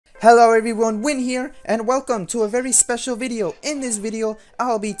Hello everyone, Win here, and welcome to a very special video. In this video,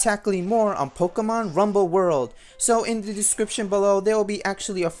 I'll be tackling more on Pokemon Rumble World. So in the description below, there will be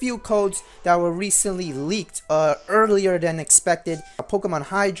actually a few codes that were recently leaked earlier than expected. Pokemon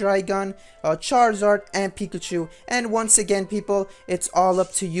Hydreigon, Charizard, and Pikachu. And once again people, it's all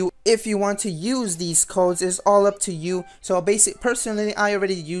up to you. If you want to use these codes, it's all up to you. So personally, I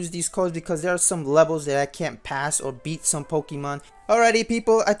already use these codes because there are some levels that I can't pass or beat some Pokemon. Alrighty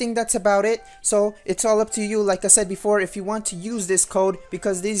people, I think that's about it. So it's all up to you. Like I said before, if you want to use this code,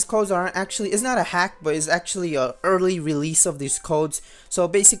 because these codes aren't actually, it's not a hack, but it's actually a early release of these codes. So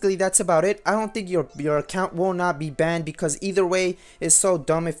basically that's about it. I don't think your account will not be banned, because either way it's so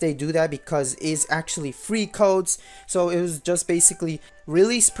dumb if they do that, because it's actually free codes. So it was just basically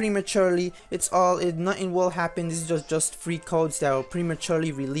released prematurely. Nothing will happen. This is just free codes that were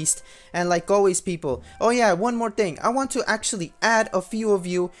prematurely released. And like always people, oh yeah, one more thing, I want to actually add a few of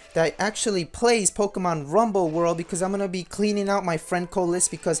you that actually plays Pokemon Rumble World, because I'm gonna be cleaning out my friend code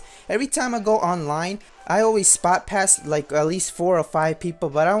list, because every time I go online I always spot pass like at least 4 or 5 people.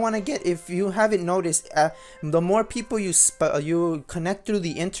 But I want to get, if you haven't noticed, the more people you connect through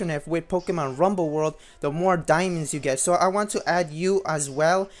the internet with Pokemon Rumble World, the more diamonds you get. So I want to add you as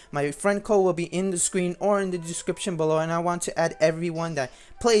well. My friend code will be in the screen or in the description below, and I want to add everyone that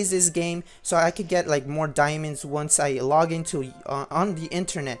plays this game so I could get like more diamonds once I log into on the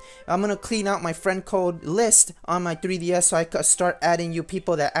internet. I'm gonna clean out my friend code list on my 3DS so I could start adding you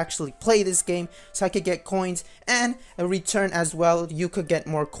people that actually play this game, so I could get coins and a return as well. You could get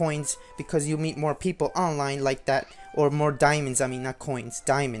more coins because you meet more people online like that, or more diamonds. I mean, not coins,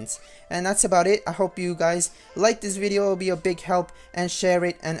 diamonds. And that's about it. I hope you guys like this video. It'll be a big help, and share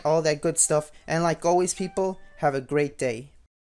it and all that good stuff. And like always people, have a great day.